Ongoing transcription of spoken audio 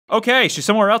Okay, she's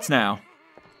somewhere else now.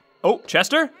 Oh,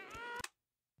 Chester?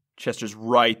 Chester's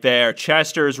right there.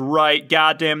 Chester's right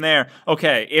goddamn there.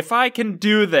 Okay, if I can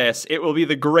do this, it will be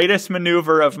the greatest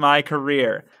maneuver of my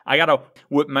career. I gotta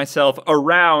whip myself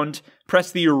around, press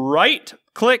the right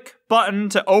click button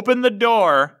to open the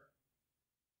door,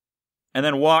 and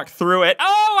then walk through it.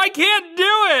 Oh, I can't do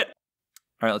it!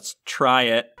 All right, let's try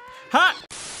it. Ha!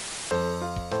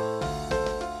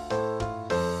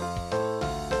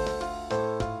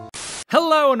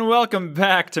 Hello and welcome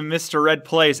back to Mr. Red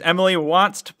Plays. Emily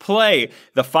wants to play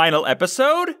the final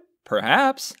episode?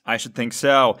 Perhaps. I should think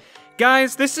so.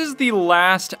 Guys, this is the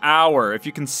last hour. If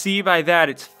you can see by that,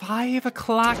 it's 5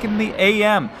 o'clock in the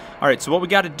a.m. All right, so what we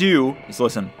gotta do is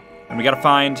listen. And we gotta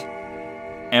find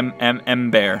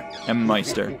M-Bear,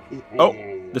 M-Meister. Oh,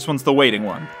 this one's the waiting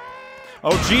one.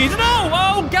 Oh, geez, no!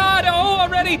 Oh, God, oh,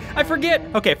 already, I forget.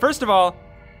 Okay, first of all,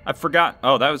 I forgot.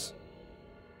 Oh, that's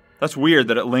weird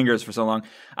that it lingers for so long.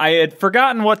 I had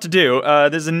forgotten what to do.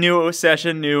 There's a new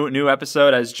session, new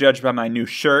episode as judged by my new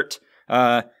shirt.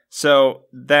 So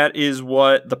that is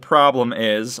what the problem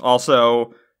is.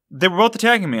 Also, they were both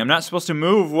attacking me. I'm not supposed to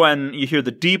move when you hear the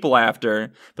deep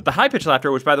laughter, but the high-pitched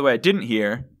laughter, which by the way I didn't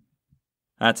hear,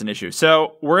 that's an issue.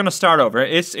 So we're gonna start over.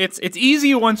 It's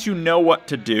easy once you know what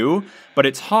to do, but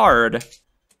it's hard.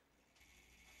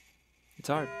 It's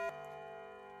hard.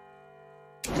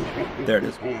 There it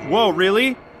is. Whoa,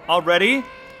 really? Already?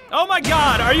 Oh my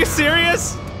God, are you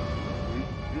serious?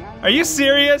 Are you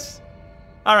serious?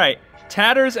 All right,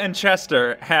 Tatters and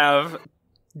Chester have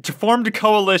formed a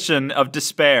coalition of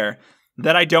despair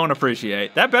that I don't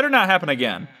appreciate. That better not happen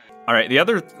again. All right, the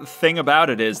other thing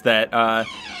about it is that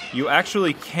you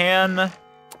actually can,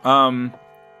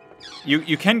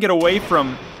 you can get away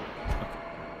from.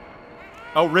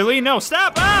 Oh, really? No,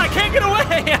 stop! Ah, I can't get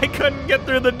away! I couldn't get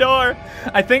through the door.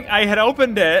 I think I had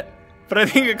opened it, but I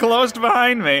think it closed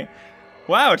behind me.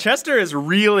 Wow, Chester is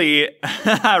really,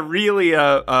 really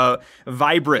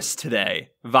vibrous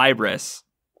today. Vibrous.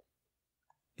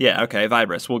 Yeah, okay,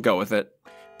 vibrous. We'll go with it.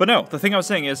 But no, the thing I was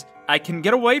saying is, I can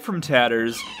get away from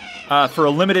Tatters for a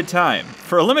limited time.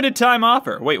 For a limited time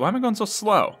offer. Wait, why am I going so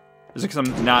slow? Is it because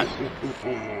I'm not...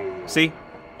 See?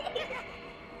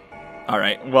 All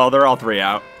right, well, they're all three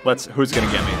out. Who's gonna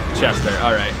get me? Chester,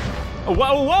 all right.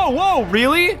 Whoa, whoa, whoa,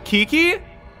 really? Kiki?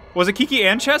 Was it Kiki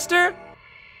and Chester?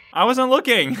 I wasn't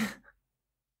looking.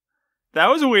 That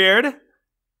was weird.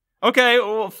 Okay,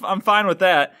 well, I'm fine with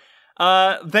that.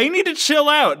 They need to chill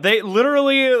out. They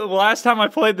literally, last time I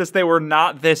played this, they were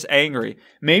not this angry.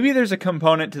 Maybe there's a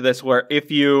component to this where if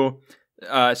you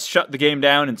shut the game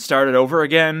down and start it over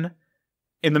again,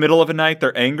 in the middle of a night,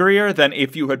 they're angrier than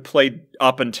if you had played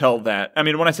up until that. I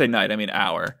mean, when I say night, I mean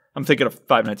hour. I'm thinking of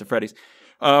Five Nights at Freddy's.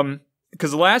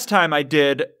 Because last time I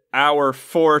did hour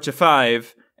 4 to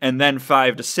 5, and then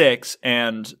 5 to 6,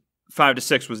 and 5 to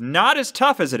 6 was not as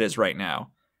tough as it is right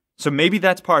now. So maybe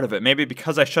that's part of it. Maybe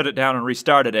because I shut it down and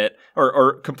restarted it,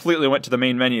 or completely went to the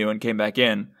main menu and came back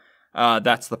in,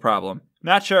 that's the problem.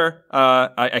 Not sure.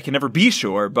 I can never be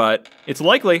sure, but it's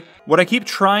likely. What I keep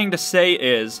trying to say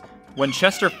is, when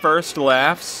Chester first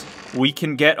laughs, we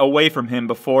can get away from him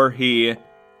before he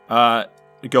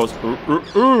goes,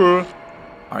 All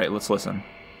right, let's listen.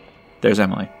 There's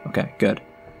Emily. Okay, good.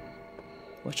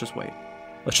 Let's just wait.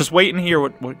 Let's just wait and hear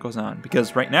what goes on,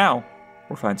 because right now,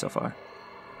 we're fine so far.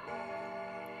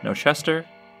 No Chester,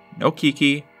 no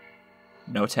Kiki,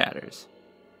 no Tatters.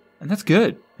 And that's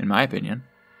good, in my opinion.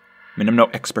 I mean, I'm no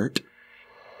expert.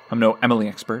 I'm no Emily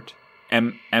expert.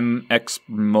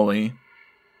 M-X-Molly.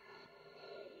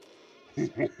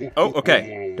 Oh,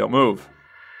 okay. Don't move.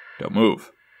 Don't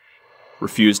move.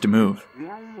 Refuse to move.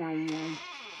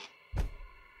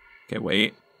 Okay,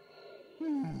 wait.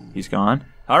 He's gone.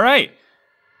 All right.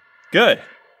 Good.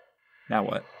 Now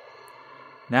what?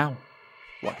 Now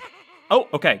what? Oh,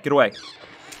 okay. Get away.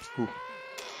 Ooh.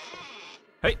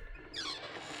 Hey.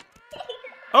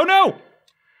 Oh, no.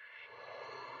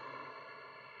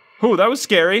 Ooh, that was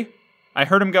scary. I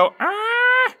heard him go,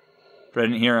 ah, but I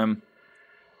didn't hear him.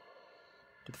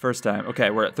 The first time. Okay,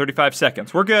 we're at 35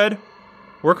 seconds. We're good.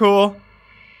 We're cool.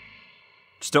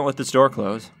 Just don't let this door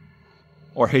close.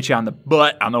 Or hit you on the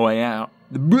butt on the way out.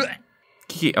 The butt.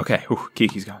 Kiki. Okay, ooh,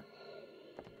 Kiki's gone.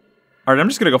 All right, I'm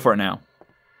just gonna go for it now.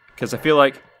 Because I feel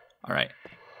like, all right.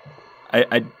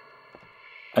 I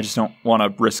just don't want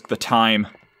to risk the time.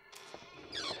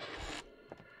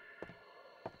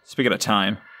 Speaking of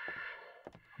time,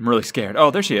 I'm really scared. Oh,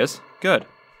 there she is. Good.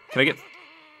 Can I get...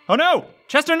 Oh no!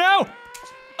 Chester, no!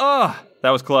 Ugh,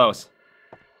 that was close.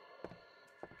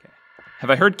 Okay. Have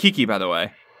I heard Kiki, by the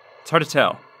way? It's hard to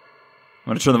tell. I'm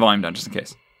gonna turn the volume down just in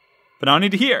case. But now I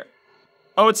need to hear.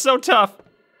 Oh, it's so tough.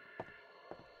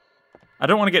 I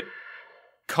don't want to get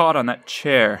caught on that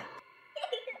chair.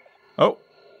 Oh.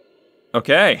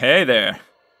 Okay, hey there.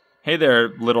 Hey there,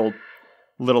 little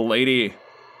lady.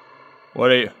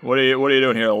 What are you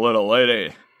doing here, little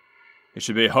lady? You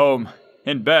should be home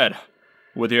in bed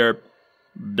with your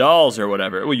dolls or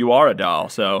whatever. Well, you are a doll,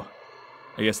 so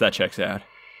I guess that checks out.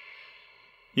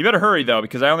 You better hurry though,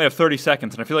 because I only have 30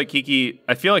 seconds, and I feel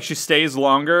like she stays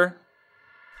longer.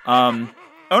 Oh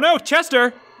no,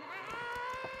 Chester!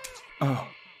 Oh.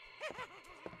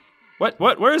 What,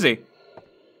 where is he?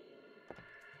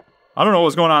 I don't know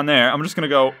what's going on there. I'm just gonna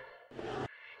go,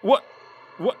 what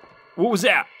was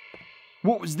that?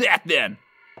 What was that then?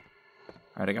 All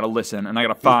right, I gotta listen, and I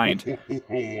gotta find.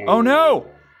 Oh no!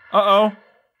 Uh-oh.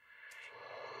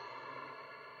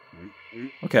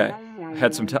 Okay, I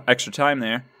had some extra time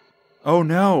there. Oh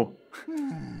no.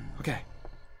 Okay,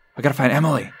 I gotta find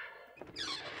Emily.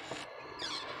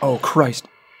 Oh Christ.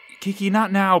 Kiki,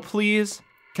 not now, please.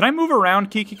 Can I move around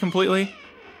Kiki completely?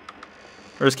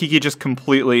 Or is Kiki just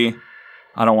completely,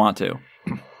 I don't want to.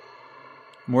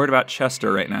 I'm worried about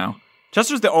Chester right now.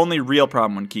 Chester's the only real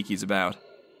problem when Kiki's about.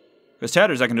 Because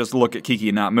Tatters, I can just look at Kiki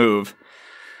and not move.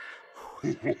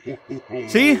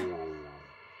 See?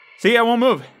 See, I won't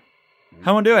move.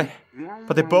 I won't do it.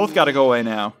 But they both gotta go away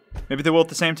now. Maybe they will at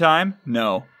the same time?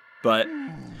 No. But,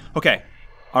 okay.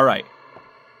 All right.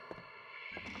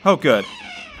 Oh, good.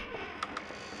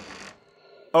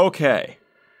 Okay.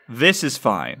 This is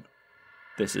fine.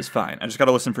 This is fine. I just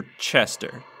gotta listen for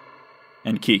Chester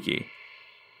and Kiki.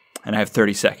 And I have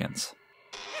 30 seconds.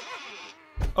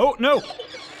 Oh, no!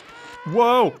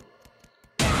 Whoa!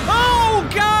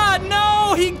 Oh, God,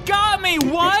 no! He got me!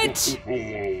 What?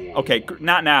 Okay,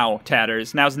 not now,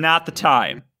 Tatters. Now's not the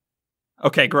time.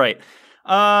 Okay, great.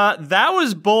 That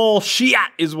was bullshit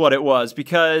is what it was,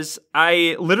 because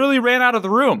I literally ran out of the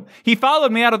room. He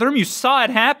followed me out of the room. You saw it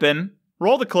happen.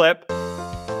 Roll the clip.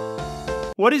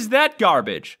 What is that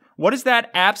garbage? What is that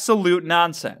absolute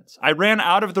nonsense? I ran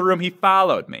out of the room. He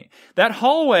followed me. That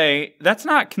hallway, that's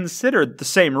not considered the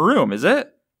same room, is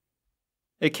it?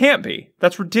 It can't be.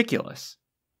 That's ridiculous.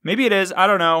 Maybe it is. I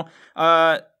don't know.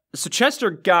 So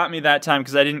Chester got me that time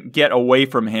because I didn't get away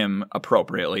from him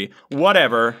appropriately.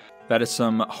 Whatever. That is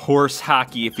some horse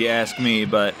hockey if you ask me,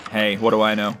 but hey, what do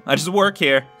I know? I just work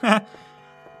here.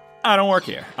 I don't work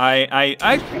here.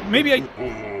 Maybe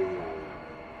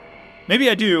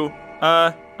I do.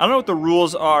 I don't know what the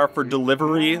rules are for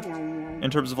delivery in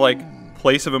terms of like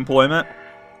place of employment.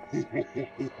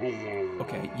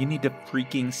 Okay, you need to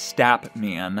freaking stop,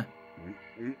 man.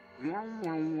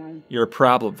 You're a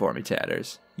problem for me,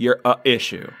 Tatters. You're a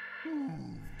issue.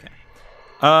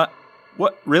 Okay.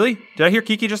 What? Really? Did I hear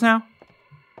Kiki just now?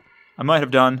 I might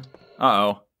have done.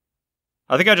 Uh-oh.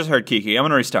 I think I just heard Kiki. I'm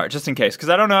gonna restart, just in case, because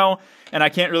I don't know, and I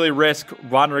can't really risk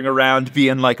wandering around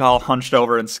being like all hunched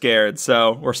over and scared,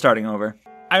 so we're starting over.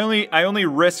 I only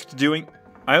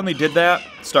did that,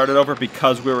 started over,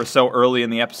 because we were so early in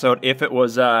the episode. If it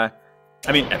was,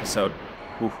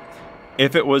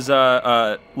 If it was,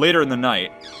 later in the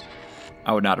night,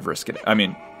 I would not have risked it. I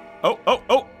mean, oh,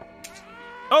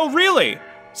 really?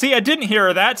 See, I didn't hear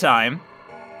her that time,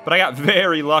 but I got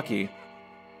very lucky.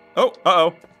 Oh,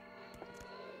 uh-oh.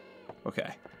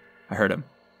 Okay, I heard him,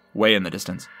 way in the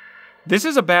distance. This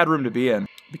is a bad room to be in,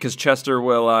 because Chester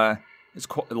will,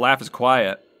 laugh is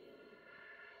quiet.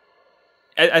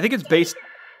 I think it's based...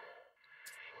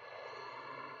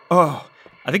 Oh,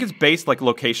 I think it's based, like,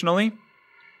 locationally.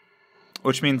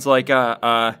 Which means, like,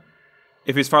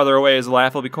 if he's farther away, his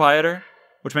laugh will be quieter.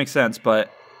 Which makes sense,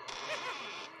 but...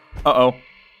 Uh-oh.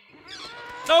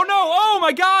 Oh, no! Oh,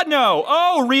 my God, no!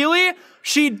 Oh, really?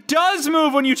 She does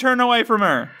move when you turn away from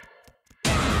her.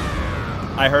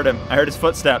 I heard him. I heard his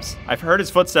footsteps. I've heard his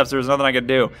footsteps. There was nothing I could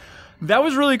do. That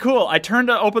was really cool. I turned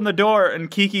to open the door,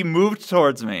 and Kiki moved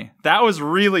towards me. That was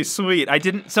really sweet.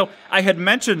 So I had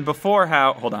mentioned before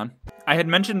how... Hold on. I had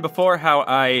mentioned before how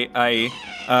I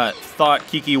thought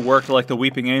Kiki worked like the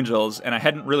Weeping Angels, and I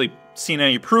hadn't really seen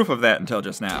any proof of that until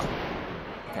just now.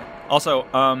 Okay. Also,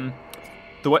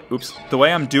 the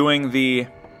way I'm doing the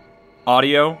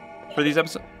audio for these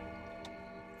episodes,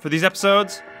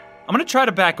 I'm gonna try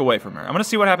to back away from her. I'm gonna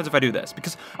see what happens if I do this,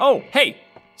 because oh, hey,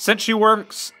 since she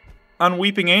works on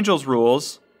Weeping Angels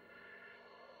rules.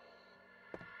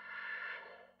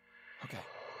 Okay.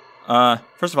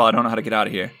 First of all, I don't know how to get out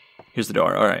of here. Here's the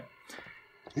door, all right.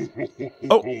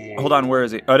 Oh, hold on, where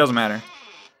is he? Oh, it doesn't matter.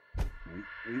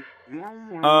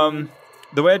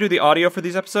 The way I do the audio for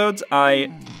these episodes,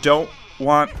 I don't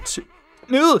want to...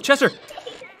 No, Chester!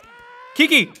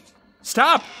 Kiki!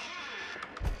 Stop!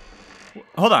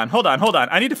 hold on.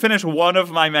 I need to finish one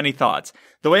of my many thoughts.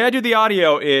 The way I do the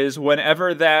audio is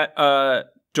whenever that the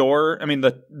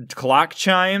clock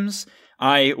chimes,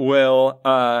 I will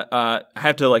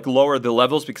have to like lower the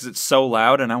levels because it's so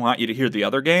loud and I want you to hear the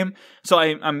other game. So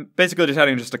I'm basically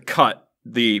deciding just to cut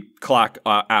the clock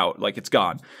out, like it's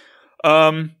gone.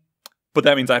 But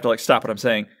that means I have to like stop what I'm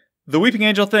saying. The Weeping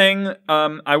Angel thing,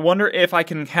 I wonder if I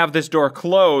can have this door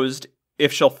closed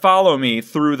if she'll follow me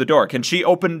through the door. Can she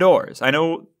open doors? I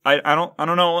don't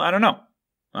know.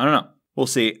 We'll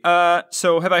see.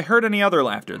 So have I heard any other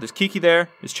laughter? There's Kiki there.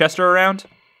 Is Chester around?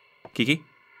 Kiki?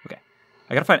 Okay.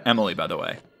 I gotta find Emily, by the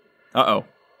way. Uh-oh.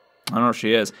 I don't know if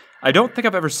she is. I don't think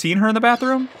I've ever seen her in the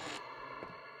bathroom.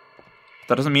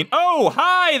 That doesn't mean... Oh,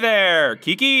 hi there,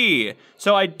 Kiki!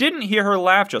 So I didn't hear her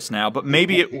laugh just now, but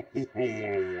maybe it...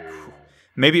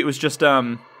 Maybe it was just,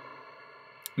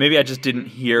 maybe I just didn't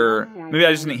hear... Maybe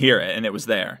I just didn't hear it, and it was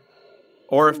there.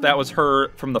 Or if that was her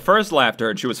from the first laughter,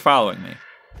 and she was following me.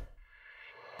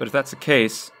 But if that's the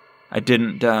case, I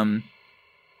didn't,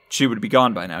 she would be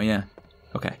gone by now, yeah.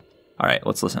 Okay. Alright,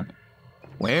 let's listen.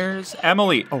 Where's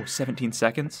Emily? Oh, 17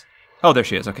 seconds? Oh, there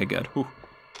she is. Okay, good. Whew.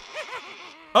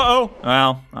 Uh-oh.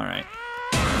 Well, alright.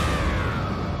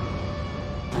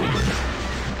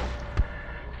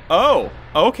 Oh,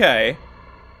 okay.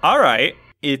 Alright.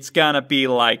 It's gonna be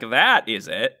like that, is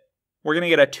it? We're gonna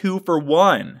get a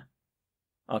 2-for-1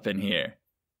 up in here.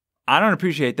 I don't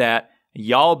appreciate that.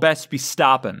 Y'all best be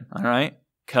stopping, alright?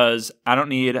 Because I don't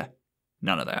need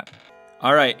none of that.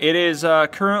 Alright, it is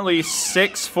currently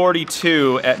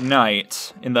 6:42 at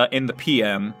night in the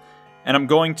PM. And I'm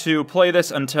going to play this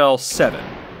until 7.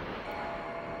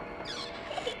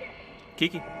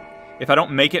 Kiki, if I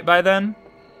don't make it by then...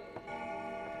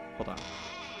 Hold on.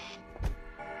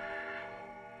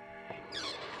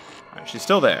 Alright, she's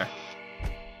still there.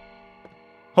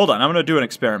 Hold on, I'm gonna do an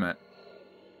experiment.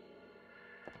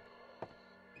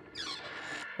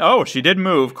 Oh, she did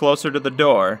move closer to the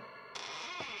door.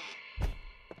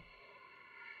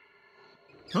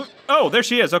 Oh, there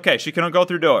she is. Okay, she can go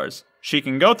through doors. She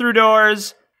can go through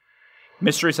doors.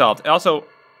 Mystery solved. Also,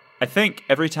 I think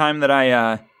every time that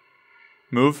I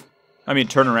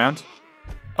turn around.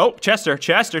 Oh, Chester.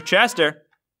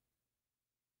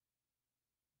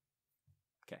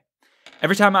 Okay.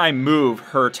 Every time I move,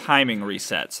 her timing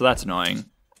resets, so that's annoying.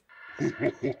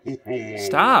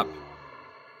 Stop.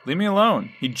 Leave me alone.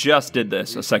 He just did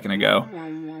this a second ago.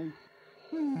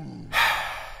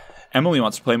 Emily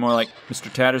wants to play more like Mr.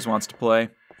 Tatters wants to play.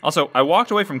 Also, I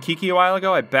walked away from Kiki a while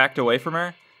ago. I backed away from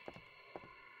her.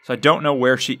 So I don't know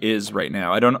where she is right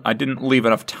now. I didn't leave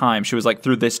enough time. She was like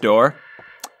through this door.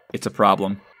 It's a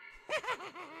problem.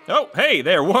 Oh, hey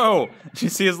there. Whoa. Did you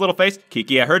see his little face?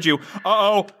 Kiki, I heard you.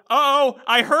 Uh-oh.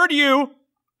 I heard you.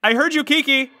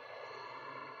 Kiki.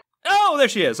 Oh, there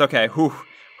she is. Okay. Whew.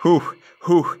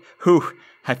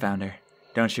 I found her.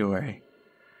 Don't you worry.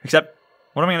 Except,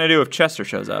 what am I going to do if Chester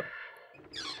shows up?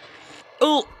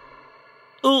 Ooh.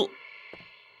 Alright,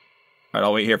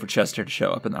 I'll wait here for Chester to show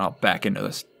up, and then I'll back into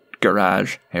this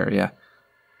garage area.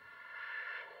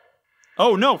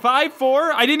 Oh, no,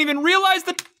 5-4? I didn't even realize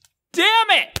the... Damn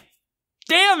it!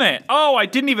 Oh, I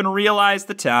didn't even realize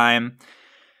the time.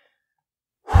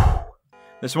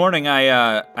 This morning,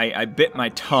 I bit my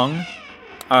tongue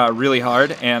really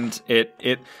hard, and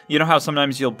it... You know how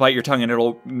sometimes you'll bite your tongue and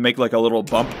it'll make like a little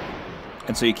bump?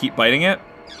 And so you keep biting it?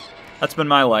 That's been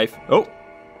my life. Oh!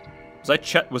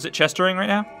 Was it Chestering right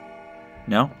now?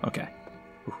 No? Okay.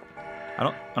 Ooh. I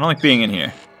don't like being in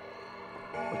here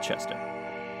with Chester.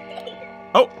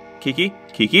 Oh, Kiki.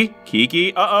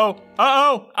 Uh-oh.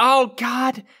 Oh,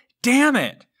 god damn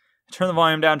it. Turn the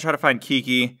volume down, try to find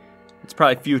Kiki. It's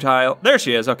probably futile. There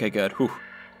she is. Okay, good. Whew.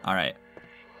 All right.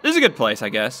 This is a good place, I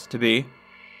guess, to be.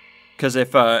 Because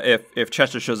if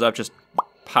Chester shows up, just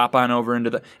pop on over into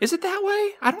the... Is it that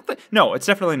way? I don't think... No, it's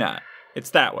definitely not.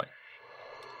 It's that way.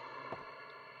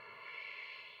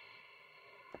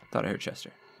 Thought I heard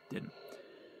Chester. Didn't.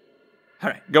 All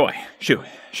right, go away. Shoo.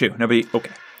 Nobody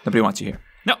wants you here.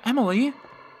 No, Emily.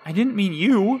 I didn't mean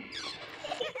you.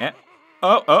 Yeah.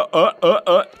 Oh.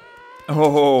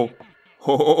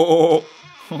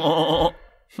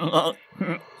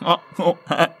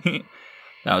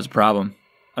 That was a problem.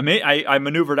 I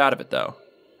maneuvered out of it, though.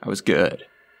 I was good.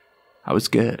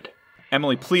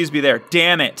 Emily, please be there.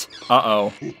 Damn it.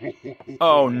 Uh-oh.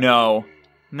 Oh, no.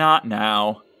 Not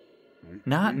now.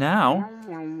 Not now.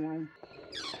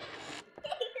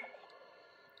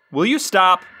 Will you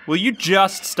stop? Will you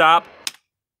just stop?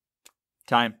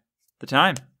 Time. The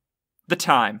time.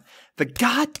 The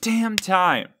goddamn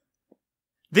time.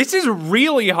 This is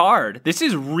really hard. This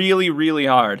is really, really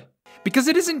hard. Because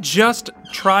it isn't just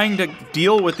trying to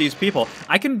deal with these people.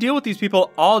 I can deal with these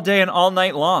people all day and all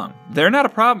night long. They're not a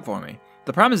problem for me.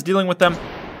 The problem is dealing with them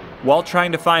while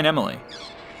trying to find Emily.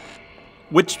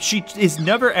 Which she is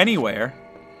never anywhere.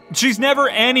 She's never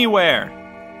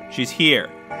anywhere. She's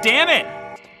here. Damn it!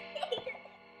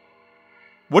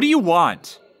 What do you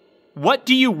want? What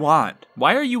do you want?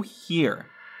 Why are you here?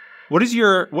 What's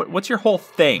your whole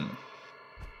thing?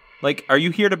 Like, are you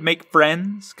here to make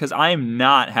friends? Because I am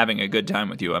not having a good time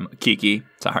with you, Kiki.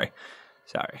 Sorry.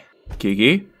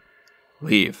 Kiki?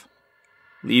 Leave.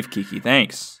 Leave, Kiki,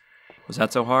 thanks. Was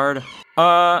that so hard?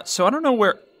 So I don't know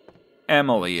where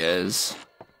Emily is.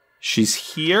 She's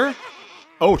here?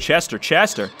 Oh, Chester.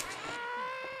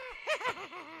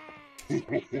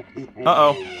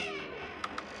 Uh-oh.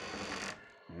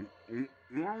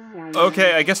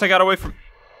 Okay, I guess I got away from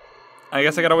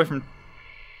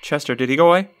Chester. Did he go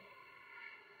away?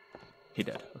 He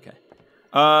did, okay.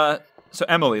 So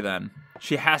Emily then.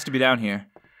 She has to be down here.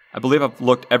 I believe I've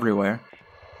looked everywhere.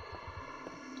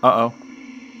 Uh-oh.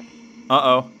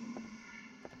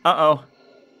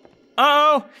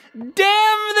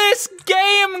 Damn this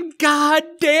game! God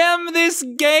damn this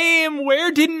game!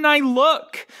 Where didn't I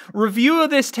look? Review of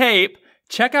this tape.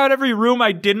 Check out every room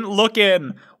I didn't look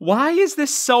in. Why is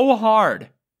this so hard?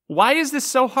 Why is this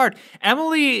so hard?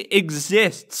 Emily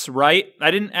exists, right?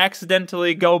 I didn't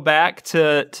accidentally go back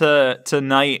to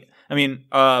night. I mean,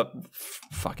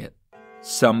 fuck it.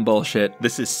 Some bullshit.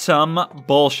 This is some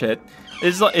bullshit.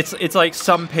 It's like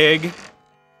some pig,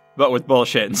 but with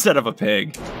bullshit instead of a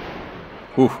pig.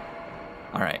 Whew.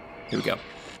 All right, here we go.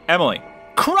 Emily.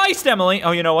 Christ, Emily!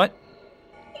 Oh, you know what?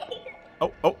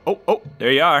 Oh,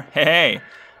 there you are. Hey.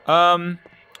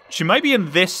 She might be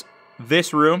in this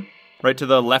room. Right to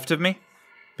the left of me,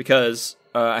 because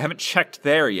I haven't checked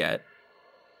there yet.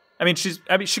 I mean,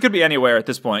 she could be anywhere at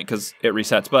this point because it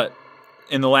resets. But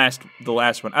in the last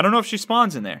one, I don't know if she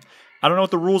spawns in there. I don't know what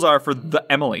the rules are for the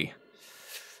Emily.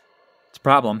 It's a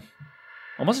problem.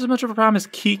 Almost as much of a problem as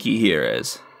Kiki here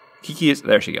is. Kiki is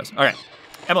there. She goes. All right,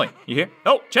 Emily, you here?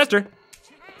 Oh, Chester.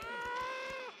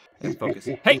 Focus.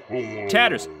 Hey,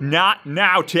 Tatters. Not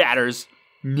now, Tatters.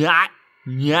 Not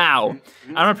now.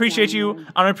 I don't appreciate you.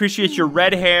 I don't appreciate your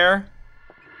red hair.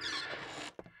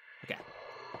 Okay.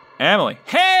 Emily.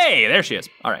 Hey, there she is.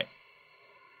 All right.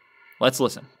 Let's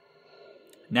listen.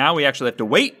 Now we actually have to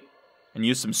wait and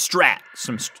use some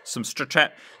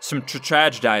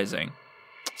strategizing.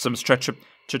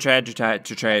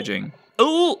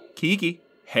 Ooh, Kiki.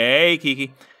 Hey,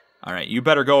 Kiki. All right, you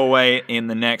better go away in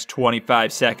the next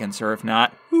 25 seconds, or if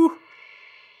not, you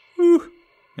know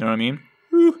what I mean?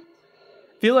 I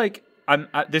feel like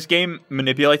this game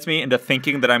manipulates me into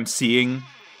thinking that I'm seeing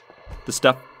the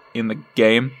stuff in the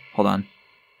game. Hold on.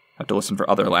 I have to listen for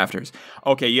other laughters.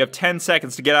 Okay, you have 10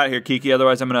 seconds to get out of here, Kiki.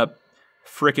 Otherwise, I'm going to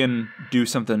frickin' do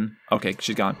something. Okay,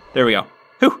 she's gone. There we go.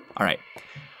 Whew. All right.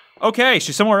 Okay,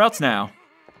 she's somewhere else now.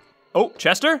 Oh,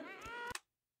 Chester?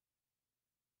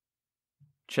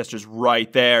 Chester's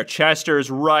right there. Chester's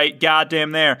right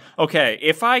goddamn there. Okay,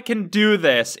 if I can do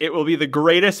this, it will be the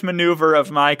greatest maneuver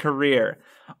of my career.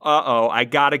 Uh-oh, I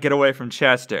gotta get away from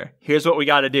Chester. Here's what we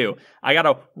gotta do. I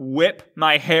gotta whip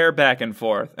my hair back and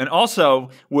forth, and also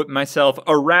whip myself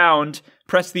around,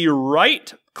 press the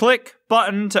right click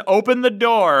button to open the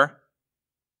door,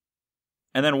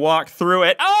 and then walk through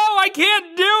it. Oh, I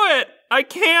can't do it! I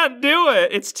can't do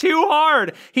it. It's too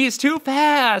hard. He's too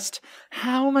fast.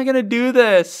 How am I going to do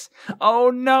this? Oh,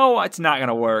 no. It's not going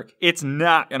to work. It's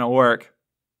not going to work.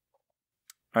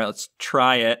 All right, let's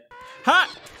try it. Ha!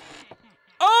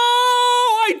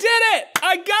 Oh, I did it.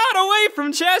 I got away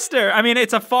from Chester. I mean,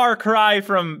 it's a far cry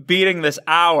from beating this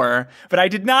hour, but I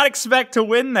did not expect to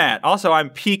win that. Also,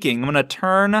 I'm peaking. I'm going to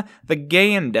turn the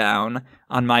gain down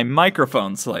on my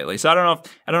microphone slightly. So I don't know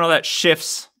if that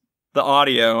shifts the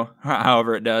audio,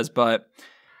 however it does, but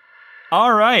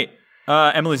all right.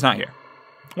 Emily's not here.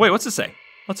 Wait, what's this say?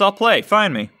 Let's all play.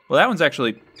 Find me. Well, that one's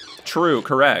actually true,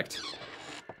 correct.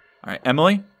 All right,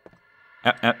 Emily?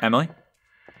 Emily?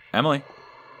 Emily?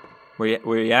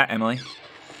 Where you at, Emily?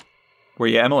 Where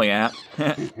you Emily at?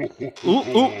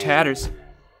 Ooh, Tatters.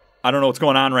 I don't know what's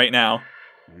going on right now.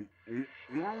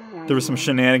 There was some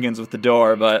shenanigans with the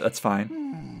door, but that's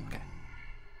fine. Okay.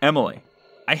 Emily.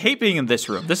 I hate being in this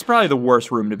room. This is probably the worst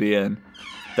room to be in.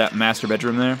 That master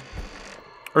bedroom there.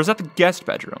 Or is that the guest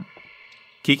bedroom?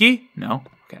 Kiki? No?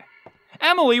 Okay.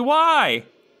 Emily, why?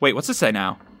 Wait, what's this say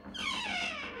now?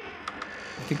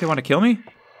 I think they want to kill me?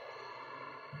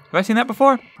 Have I seen that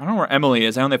before? I don't know where Emily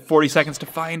is. I only have 40 seconds to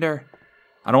find her.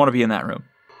 I don't want to be in that room.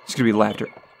 It's going to be laughter.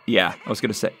 Yeah, I was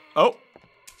going to say. Oh.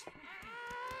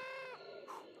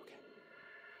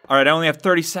 All right, I only have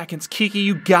 30 seconds. Kiki,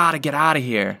 you gotta get out of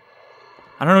here.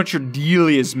 I don't know what your deal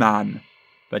is, man,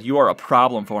 but you are a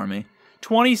problem for me.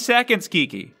 20 seconds,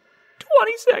 Kiki.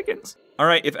 20 seconds. All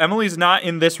right, if Emily's not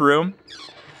in this room,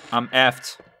 I'm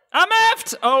effed. I'm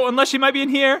effed! Oh, unless she might be in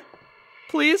here.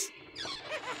 Please?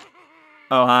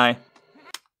 Oh, hi.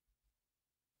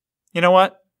 You know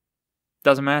what?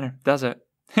 Doesn't matter, does it?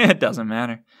 It doesn't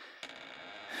matter.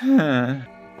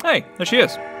 Hey, there she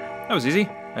is. That was easy.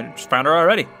 I just found her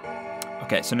already.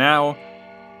 Okay, so now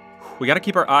we gotta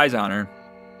keep our eyes on her.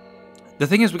 The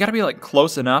thing is, we gotta be like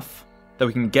close enough that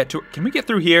we can get to her. Can we get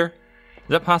through here? Is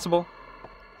that possible?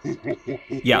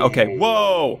 Yeah, okay.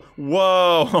 Whoa!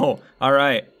 Whoa! All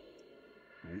right.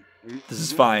 This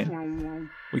is fine.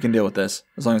 We can deal with this,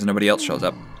 as long as nobody else shows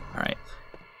up. All right.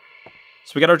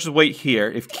 So we gotta just wait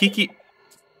here. If Kiki...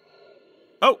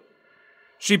 Oh!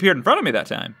 She appeared in front of me that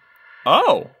time.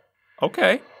 Oh!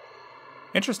 Okay.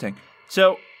 Interesting.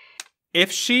 So,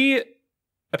 if she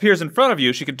appears in front of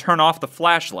you, she can turn off the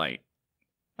flashlight.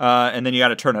 And then you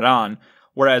gotta turn it on.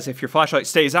 Whereas if your flashlight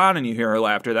stays on and you hear her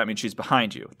laughter, that means she's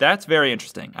behind you. That's very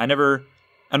interesting. I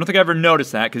don't think I ever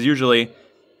noticed that, because usually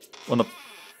when the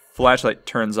flashlight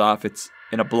turns off, it's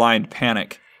in a blind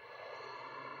panic.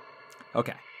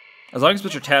 Okay. As long as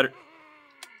Mr. Tatters...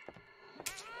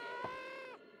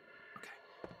 Okay.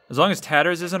 As long as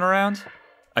Tatters isn't around,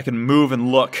 I can move and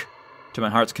look to my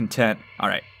heart's content.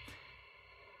 Alright.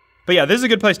 But yeah, this is a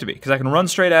good place to be, because I can run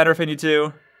straight at her if I need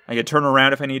to. I can turn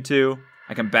around if I need to.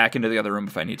 I can back into the other room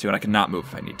if I need to, and I can not move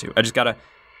if I need to. I just gotta...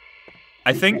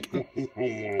 I think...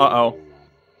 Uh-oh.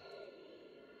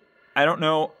 I don't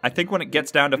know. I think when it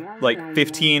gets down to like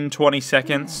 15, 20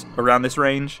 seconds around this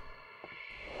range,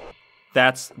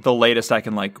 that's the latest I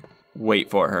can like wait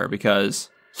for her, because...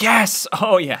 Yes!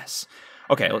 Oh, yes!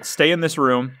 Okay, let's stay in this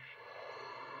room.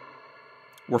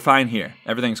 We're fine here.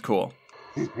 Everything's cool.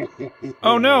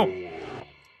 Oh, no!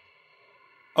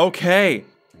 Okay.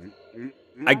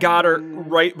 I got her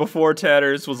right before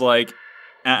Tatters was like,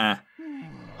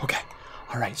 Okay.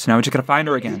 All right, so now we just gotta find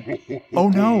her again. Oh,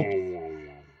 no.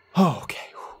 Oh, okay.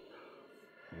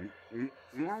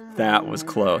 That was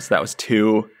close. That was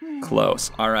too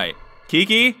close. All right.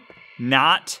 Kiki,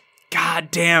 not. God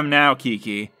damn now,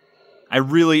 Kiki. I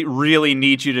really, really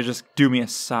need you to just do me a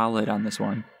solid on this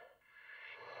one.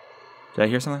 Did I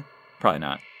hear something? Probably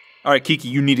not. All right, Kiki,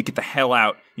 you need to get the hell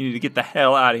out. You need to get the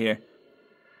hell out of here.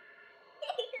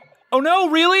 Oh, no,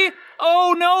 really?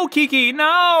 Oh, no, Kiki,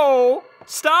 no.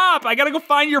 Stop. I gotta go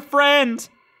find your friend.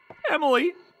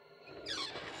 Emily.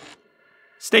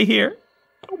 Stay here.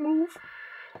 Don't move.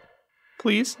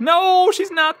 Please. No,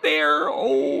 she's not there.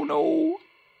 Oh, no.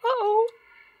 Uh-oh.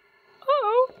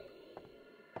 Uh-oh.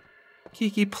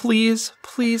 Kiki, please.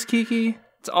 Please, Kiki.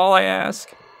 It's all I ask.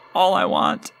 All I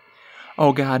want.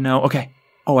 Oh, God, no. Okay.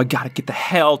 Oh, I gotta get the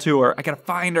hell to her. I gotta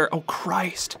find her. Oh,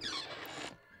 Christ.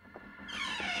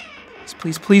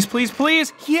 Please, please, please,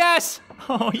 please. Yes!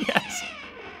 Oh, yes.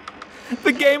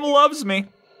 The game loves me.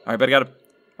 All right, but I'm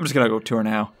just gonna go to her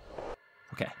now.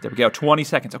 Okay, there we go. 20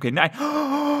 seconds. Okay, 9.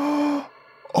 Oh,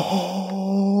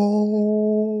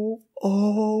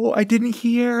 I didn't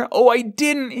hear. Oh, I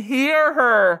didn't hear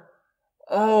her.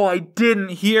 Oh, I didn't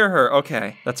hear her.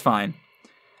 Okay, that's fine.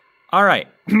 All right.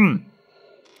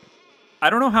 I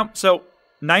don't know how, so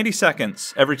 90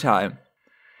 seconds every time.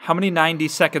 How many 90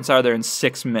 seconds are there in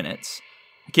 6 minutes?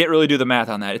 I can't really do the math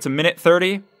on that. It's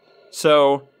 1:30,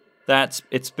 so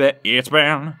it's been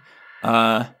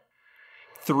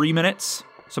 3 minutes,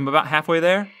 so I'm about halfway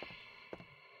there.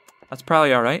 That's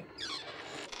probably all right.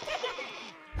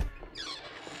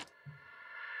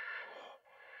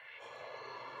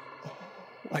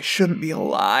 I shouldn't be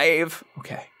alive.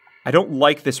 Okay. I don't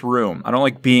like this room. I don't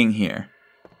like being here.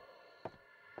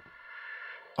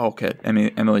 Okay,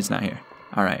 Emily's not here.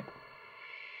 All right.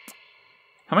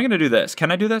 How am I gonna do this?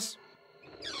 Can I do this?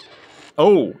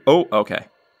 Oh, okay.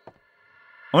 I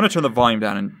want to turn the volume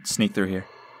down and sneak through here.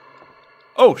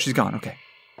 Oh, she's gone. Okay.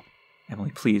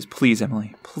 Emily, please, please,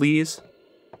 Emily, please.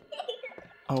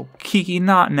 Oh, Kiki,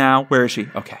 not now. Where is she?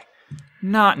 Okay.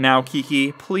 Not now,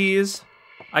 Kiki, please.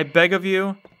 I beg of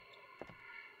you.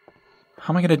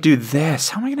 How am I gonna do this?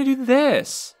 How am I gonna do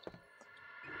this?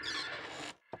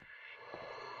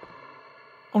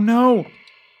 Oh no!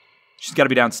 She's gotta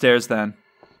be downstairs then.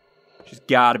 She's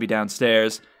gotta be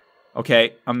downstairs.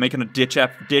 Okay, I'm making a ditch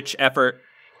effort.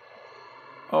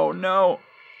 Oh no.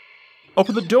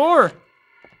 Open the door!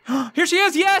 Here she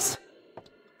is, yes!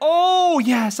 Oh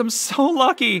yes, I'm so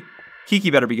lucky. Kiki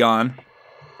better be gone.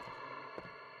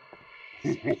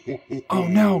 Oh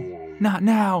no, not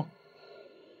now.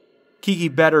 Kiki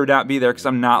better not be there because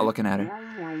I'm not looking at her.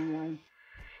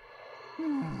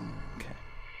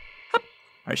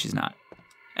 right, she's not.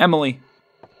 Emily.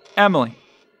 Emily.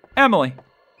 Emily.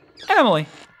 Emily.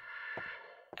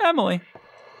 Emily.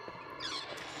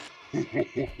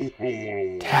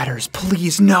 Tatters,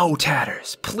 please no,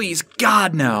 Tatters. Please,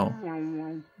 God, no.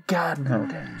 God, no,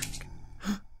 Tatters.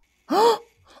 Oh!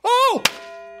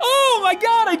 Oh my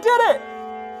God, I did it!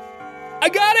 I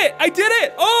got it! I did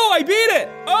it! Oh, I beat it!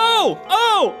 Oh,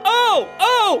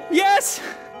 yes!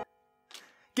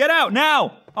 Get out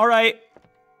now! All right,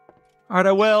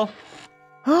 I will.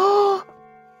 I'm out!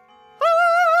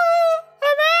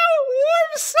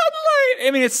 Warm sunlight!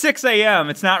 I mean, it's 6 a.m.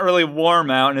 It's not really warm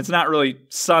out, and it's not really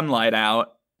sunlight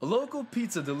out. A local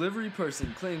pizza delivery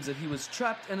person claims that he was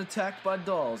trapped and attacked by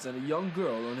dolls and a young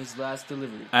girl on his last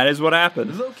delivery. That is what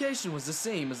happened. The location was the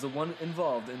same as the one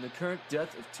involved in the current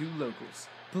death of 2 locals.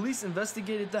 Police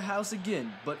investigated the house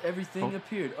again, but everything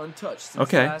appeared untouched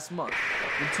since last month,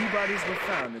 when 2 bodies were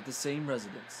found at the same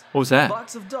residence. What was that? A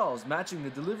box of dolls matching the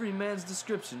delivery man's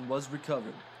description was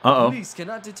recovered. Uh-oh. Police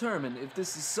cannot determine if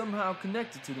this is somehow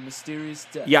connected to the mysterious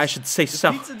death. Yeah, I should say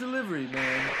so. The pizza delivery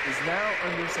man is now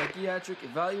under psychiatric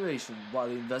evaluation while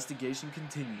the investigation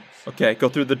continues. Okay, go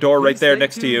through the door right there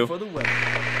next to you. For the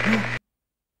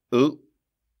Ooh.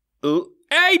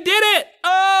 I did it!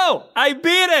 Oh, I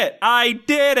beat it! I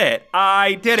did it!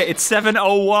 It's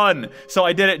 7:01, so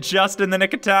I did it just in the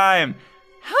nick of time.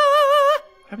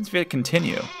 What happens if you hit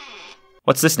continue?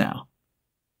 What's this now?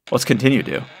 What's continue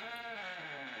do?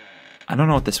 I don't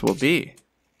know what this will be.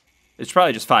 It's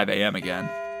probably just 5 a.m. again.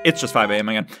 It's just 5 a.m.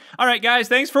 again. All right, guys,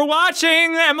 thanks for watching.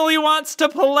 Emily Wants to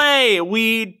Play.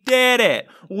 We did it.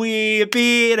 We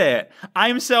beat it.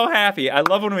 I'm so happy. I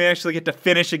love when we actually get to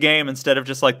finish a game instead of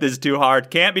just like, this is too hard.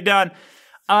 Can't be done.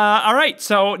 All right,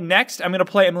 so next I'm going to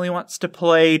play Emily Wants to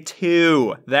Play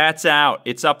 2. That's out.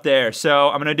 It's up there, so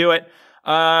I'm going to do it.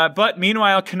 But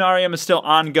meanwhile, Canarium is still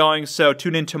ongoing, so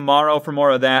tune in tomorrow for more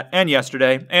of that, and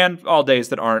yesterday, and all days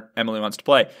that aren't Emily Wants to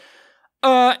Play.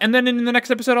 And then in the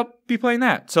next episode, I'll be playing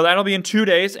that. So that'll be in 2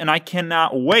 days, and I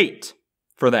cannot wait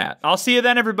for that. I'll see you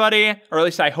then, everybody. Or at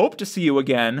least I hope to see you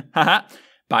again. Haha.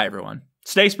 Bye, everyone.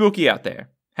 Stay spooky out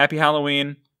there. Happy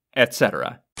Halloween,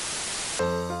 etc.